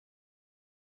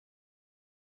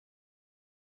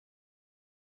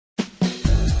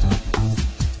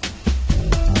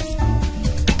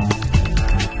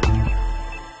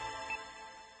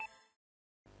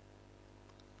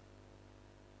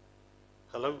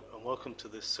Hello and welcome to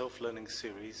this self-learning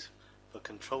series for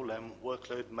Control-M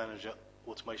Workload Manager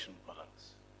automation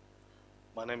products.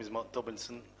 My name is Mark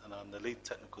Dobinson and I'm the lead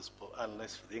technical support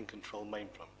analyst for the InControl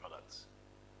mainframe products.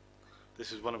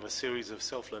 This is one of a series of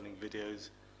self-learning videos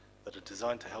that are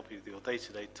designed to help you with your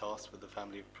day-to-day tasks with the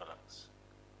family of products.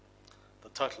 The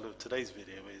title of today's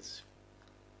video is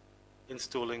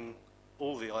Installing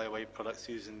all the IOA products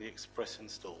using the Express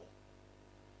install.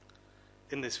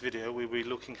 In this video we will be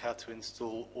looking how to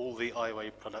install all the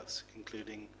IOA products,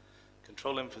 including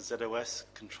Control-M for ZOS,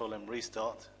 Control-M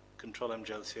Restart, Control-M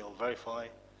JLCL Verify,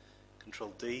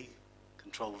 Control-D,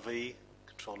 Control-V,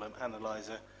 Control-M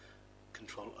Analyzer,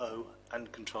 Control-O and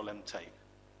Control-M Tape.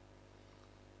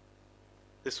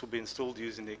 This will be installed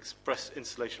using the Express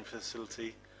installation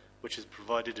facility, which is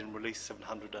provided in Release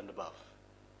 700 and above.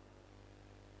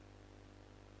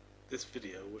 This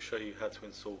video will show you how to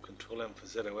install Control-M for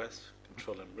ZOS,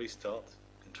 Control-M Restart,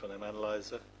 Control-M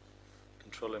Analyzer,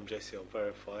 Control-M JCL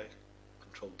Verify,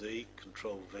 Control-D,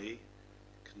 Control-V,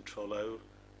 Control-O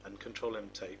and Control-M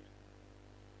Tape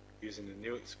using the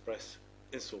new Express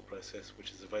install process,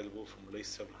 which is available from Release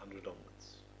 700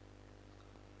 onwards.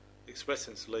 The Express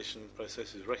installation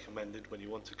process is recommended when you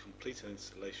want to complete an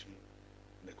installation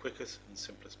in the quickest and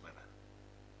simplest manner.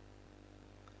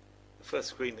 The first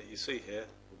screen that you see here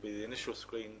will be the initial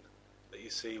screen that you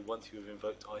see once you have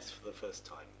invoked ICE for the first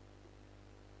time.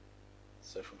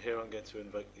 So from here I'm going to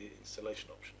invoke the installation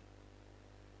option.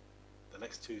 The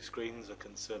next two screens are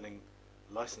concerning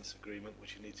license agreement,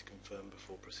 which you need to confirm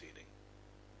before proceeding.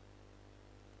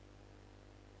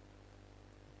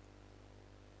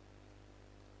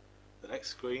 The next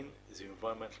screen is the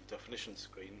environmental definition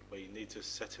screen, where you need to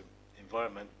set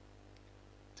environment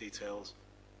details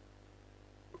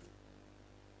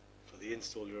for the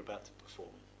install you're about to perform.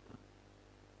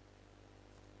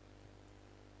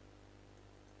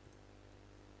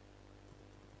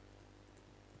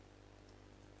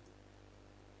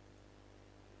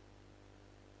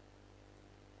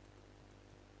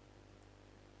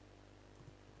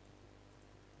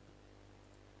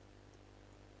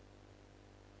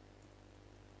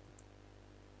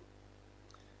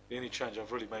 The only change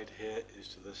I've really made here is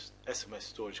to this SMS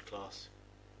storage class,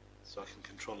 so I can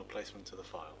control the placement of the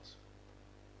files.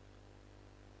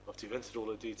 After you've entered all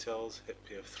the details, hit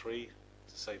PF3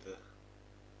 to save the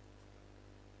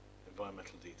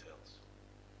environmental details.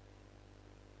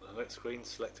 On the next screen,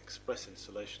 select Express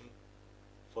installation,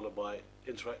 followed by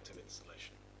Interactive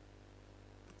installation.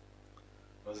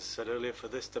 As I said earlier, for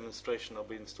this demonstration I'll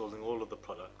be installing all of the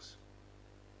products,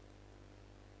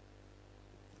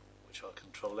 which are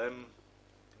Control-M,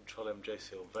 Control-M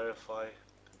JCL Verify,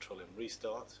 Control-M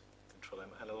Restart, Control-M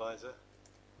Analyzer,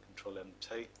 Control-M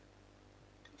Tape,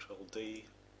 Control-D,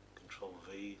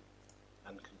 Control-V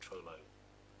and Control-O.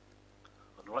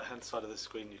 On the right hand side of the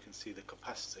screen you can see the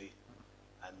capacity,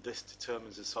 and this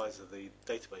determines the size of the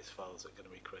database files that are going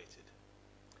to be created.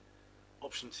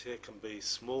 Options here can be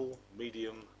small,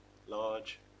 medium,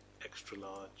 large, extra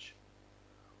large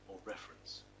or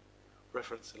reference.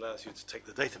 Reference allows you to take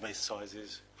the database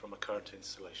sizes from a current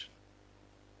installation.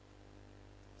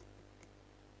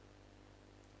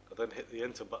 I'll then hit the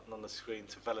enter button on the screen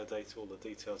to validate all the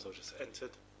details I've just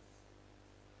entered,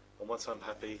 and once I'm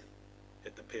happy,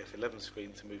 hit the PF11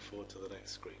 screen to move forward to the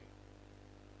next screen.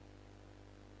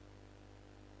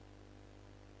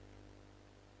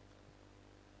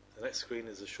 The next screen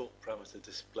is a short parameter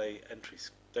display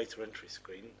data entry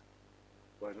screen,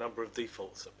 where a number of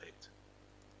defaults are picked.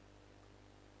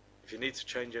 If you need to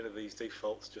change any of these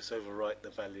defaults, just overwrite the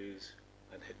values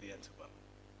and hit the enter button.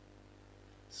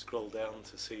 Scroll down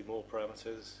to see more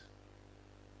parameters,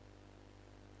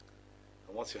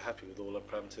 and once you're happy with all the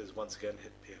parameters, once again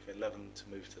hit PF11 to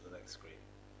move to the next screen.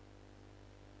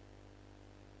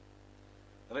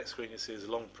 The next screen you see is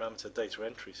a long parameter data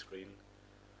entry screen,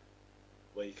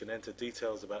 where you can enter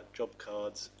details about job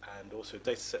cards and also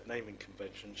dataset naming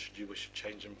conventions should you wish to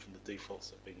change them from the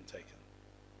defaults that have been taken.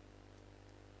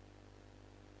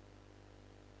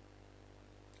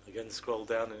 Again, scroll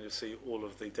down and you'll see all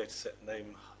of the dataset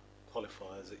name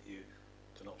qualifiers that you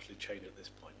can optionally change at this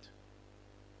point.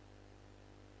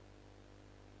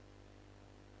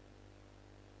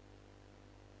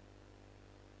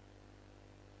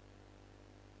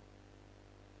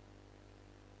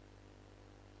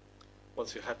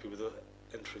 Once you're happy with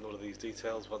entering all of these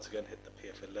details, once again hit the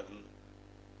PF11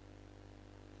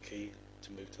 key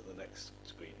to move to the next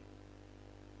screen.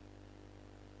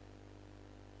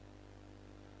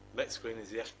 The next screen is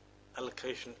the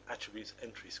Allocation Attributes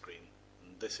Entry screen,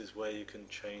 and this is where you can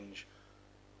change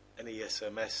any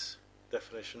SMS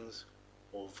definitions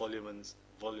or volume and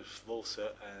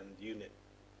VOLSA and unit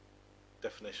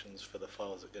definitions for the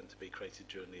files that are going to be created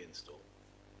during the install.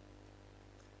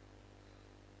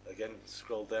 Again,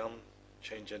 scroll down,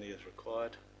 change any as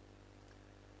required.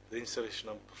 The installation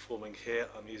I'm performing here,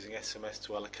 I'm using SMS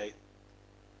to allocate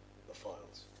the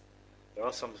files. There are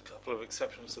a couple of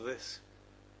exceptions to this,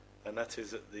 and that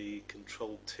is that the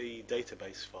Control-T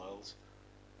database files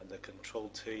and the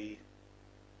Control-T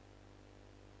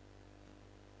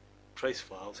trace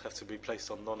files have to be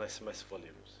placed on non-SMS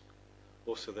volumes.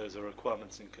 Also, there's a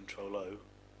requirement in Control-O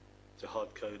to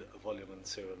hard-code a volume and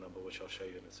serial number, which I'll show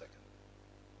you in a second.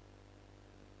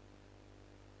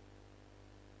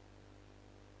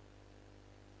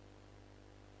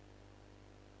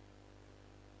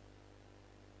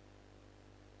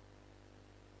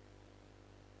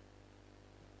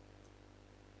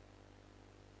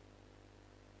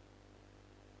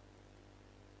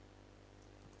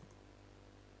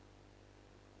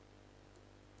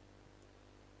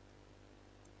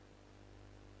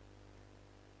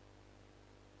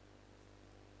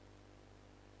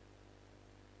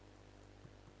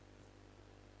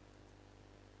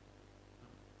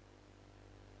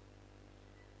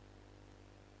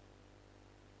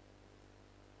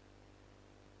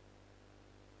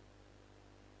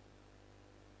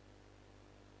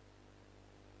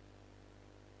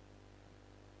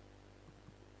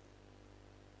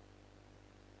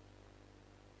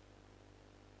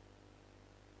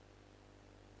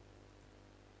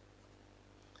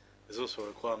 There's also a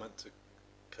requirement to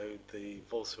code the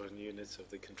Volsa and units of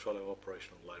the controller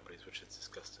operational libraries, which is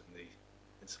discussed in the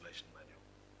installation manual.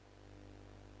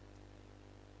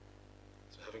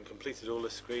 So having completed all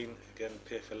this screen, again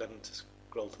PF11 to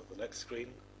scroll to the next screen,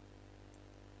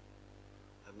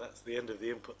 and that's the end of the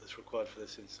input that's required for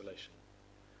this installation.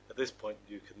 At this point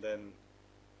you can then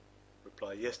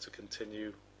reply yes to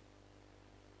continue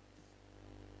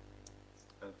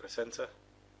and press enter,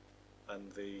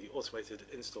 and the automated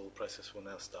install process will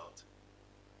now start.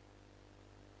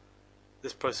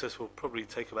 This process will probably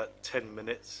take about 10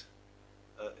 minutes.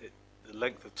 The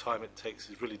length of time it takes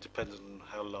is really dependent on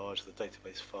how large the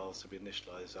database files to be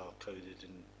initialized are coded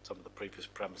in some of the previous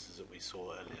parameters that we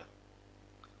saw earlier.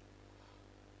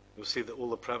 You'll see that all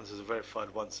the parameters are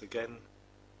verified once again,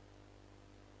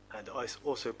 and ICE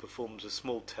also performs a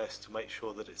small test to make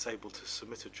sure that it's able to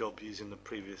submit a job using the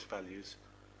previous values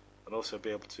and also be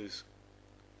able to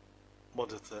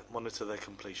monitor their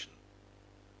completion.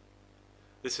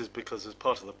 This is because as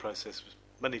part of the process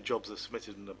many jobs are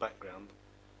submitted in the background,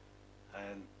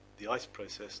 and the ICE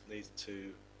process needs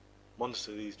to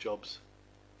monitor these jobs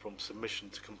from submission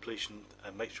to completion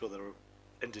and make sure they're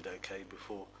ended okay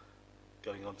before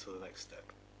going on to the next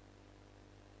step.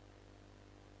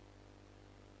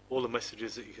 All the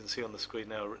messages that you can see on the screen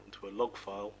now are written to a log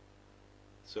file,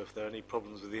 so if there are any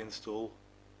problems with the install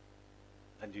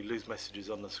and you lose messages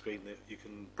on the screen, you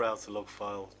can browse the log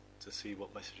file to see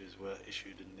what messages were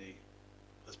issued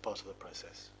as part of the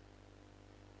process.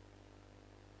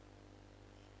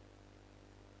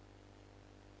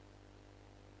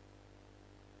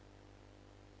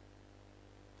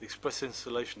 The Express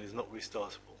installation is not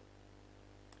restartable.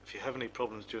 If you have any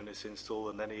problems during this install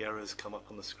and any errors come up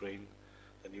on the screen,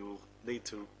 then you will need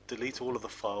to delete all of the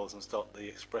files and start the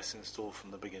Express install from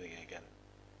the beginning again,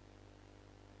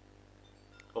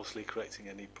 obviously correcting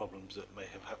any problems that may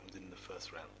have happened in the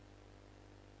first round.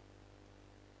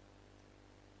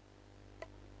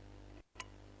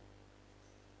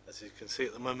 As you can see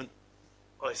at the moment,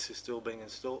 ICE is still being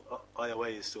installed,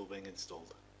 IOA is still being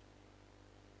installed.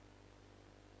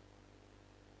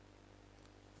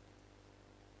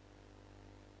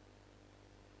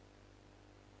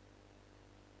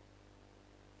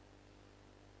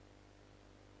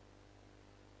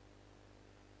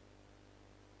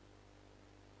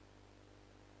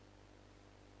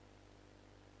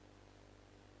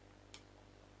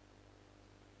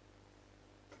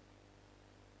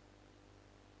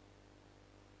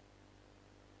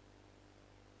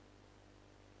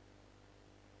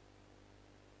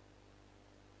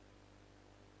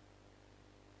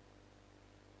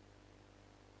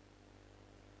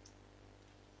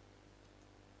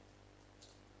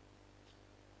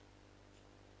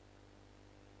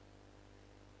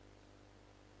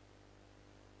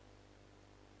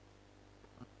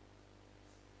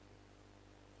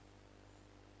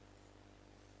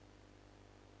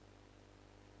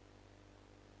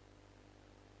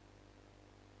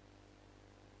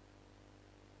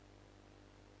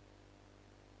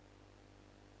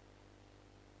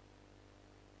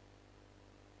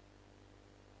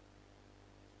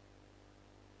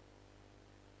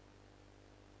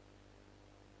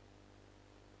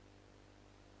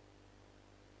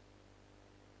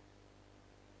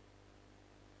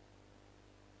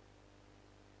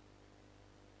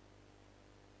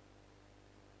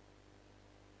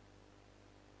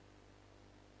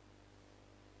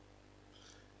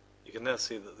 You can now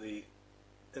see that the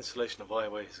installation of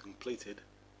IOA is completed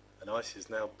and ICE has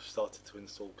now started to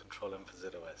install Control M for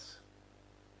ZOS.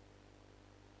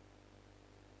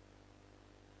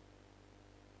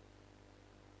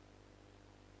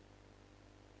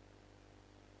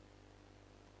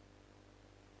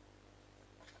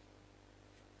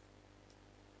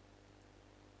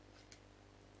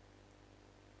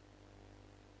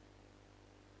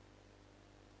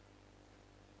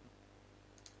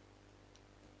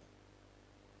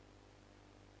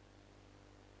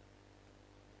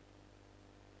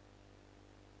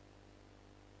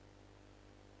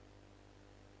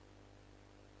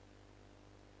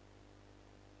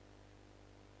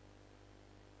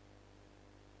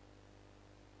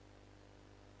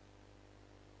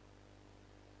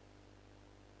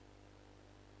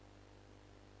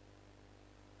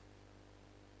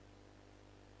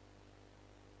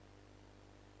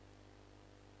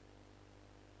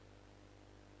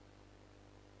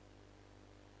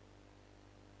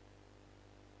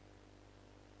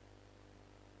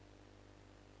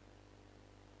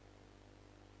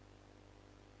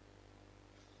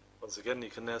 Once again, you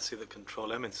can now see that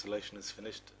Control M installation is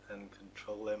finished and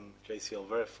Control M JCL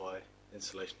Verify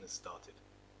installation has started.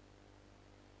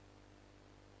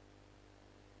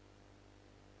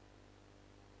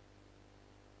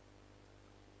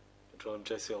 Control M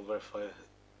JCL Verify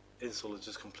install is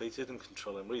just completed and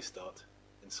Control M Restart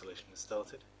installation has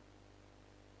started.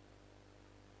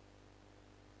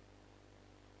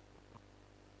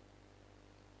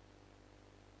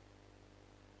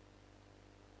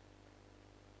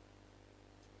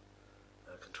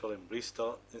 Control M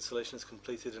Restart installation is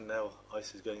completed and now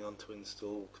ICE is going on to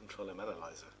install Control M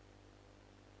Analyzer.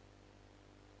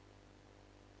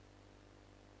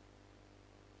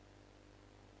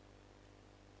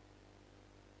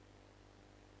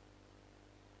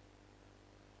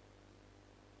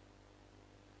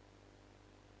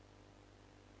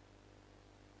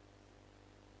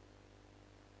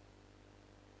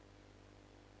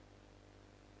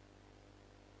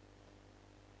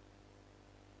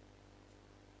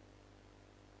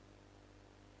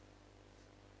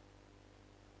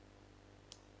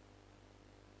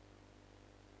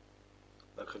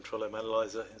 Now Control M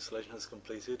Analyzer installation is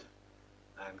completed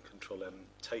and Control M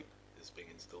Tape is being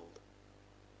installed.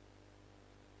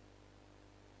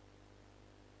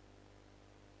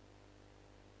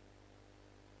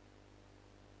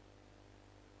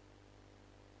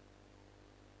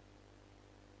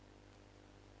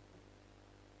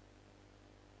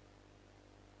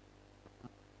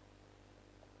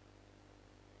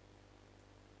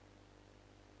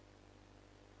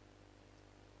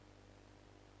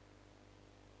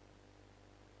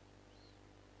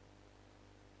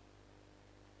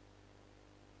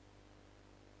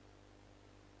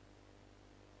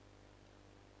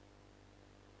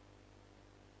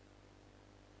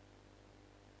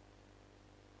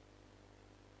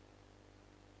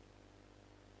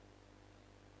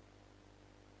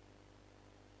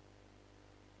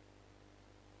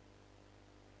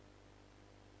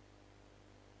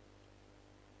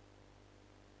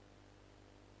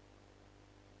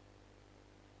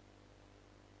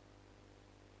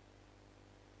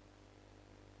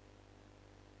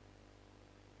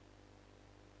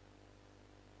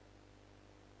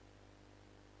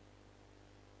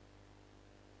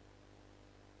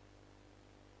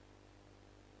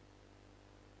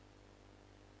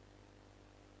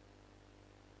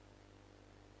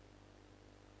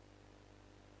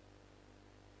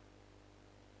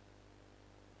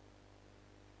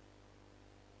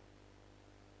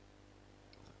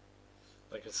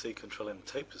 I can see Control M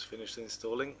Tape has finished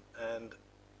installing and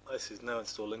ICE is now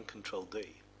installing Control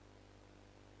D.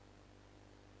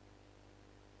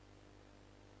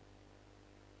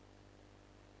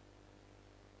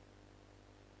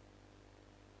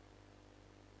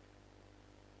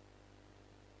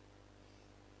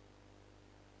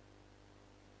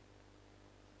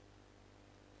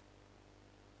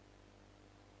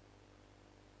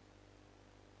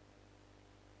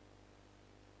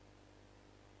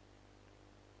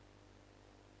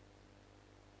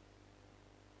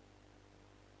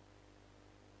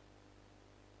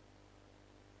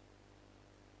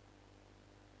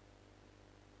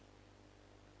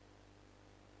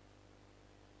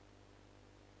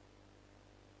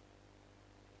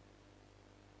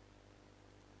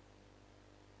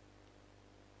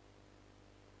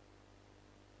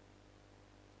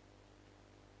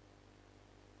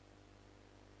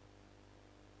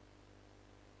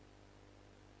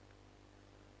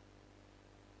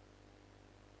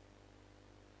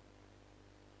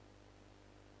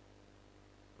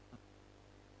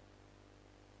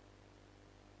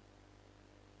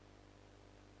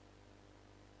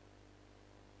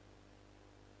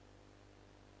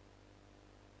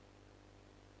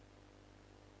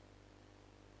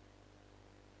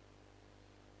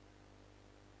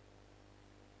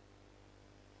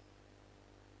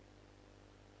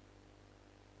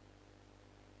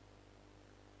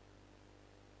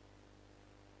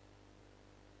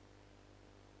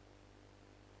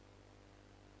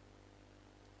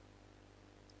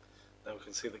 I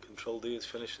can see that Control D has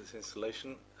finished its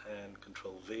installation and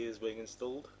Control V is being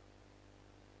installed.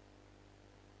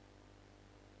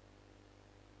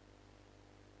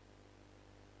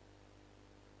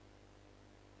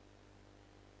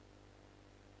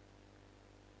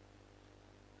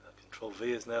 Control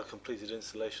V is now completed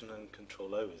installation and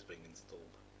Control O is being installed.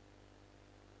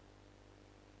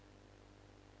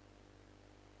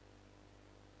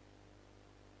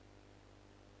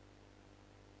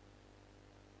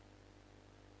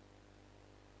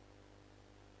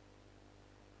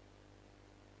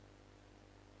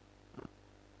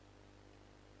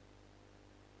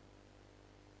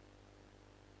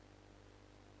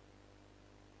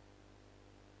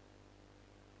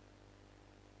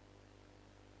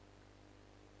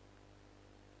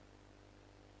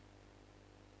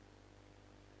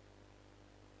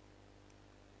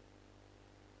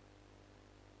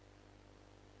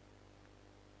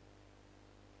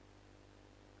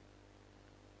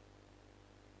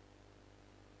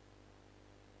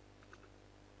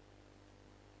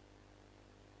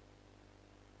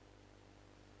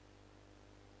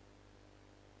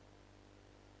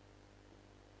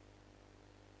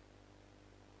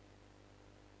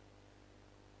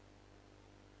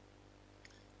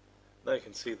 Now you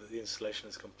can see that the installation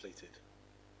is completed.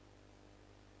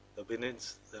 There'll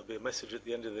be a message at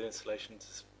the end of the installation to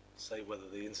say whether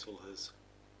the install has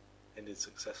ended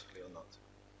successfully or not.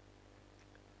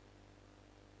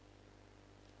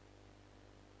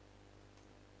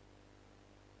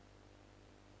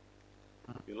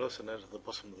 You'll also note at the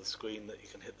bottom of the screen that you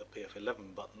can hit the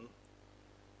PF11 button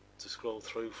to scroll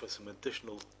through for some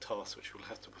additional tasks which you'll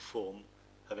have to perform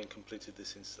having completed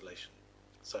this installation,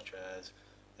 such as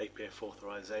APF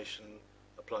authorization,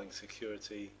 applying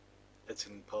security,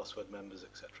 editing password members,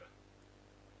 etc.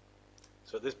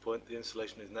 So at this point the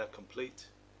installation is now complete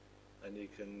and you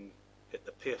can hit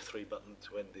the PF3 button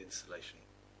to end the installation.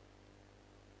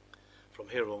 From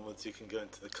here onwards you can go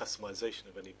into the customization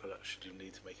of any product should you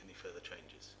need to make any further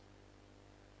changes.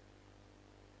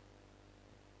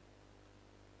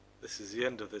 This is the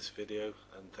end of this video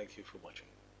and thank you for watching.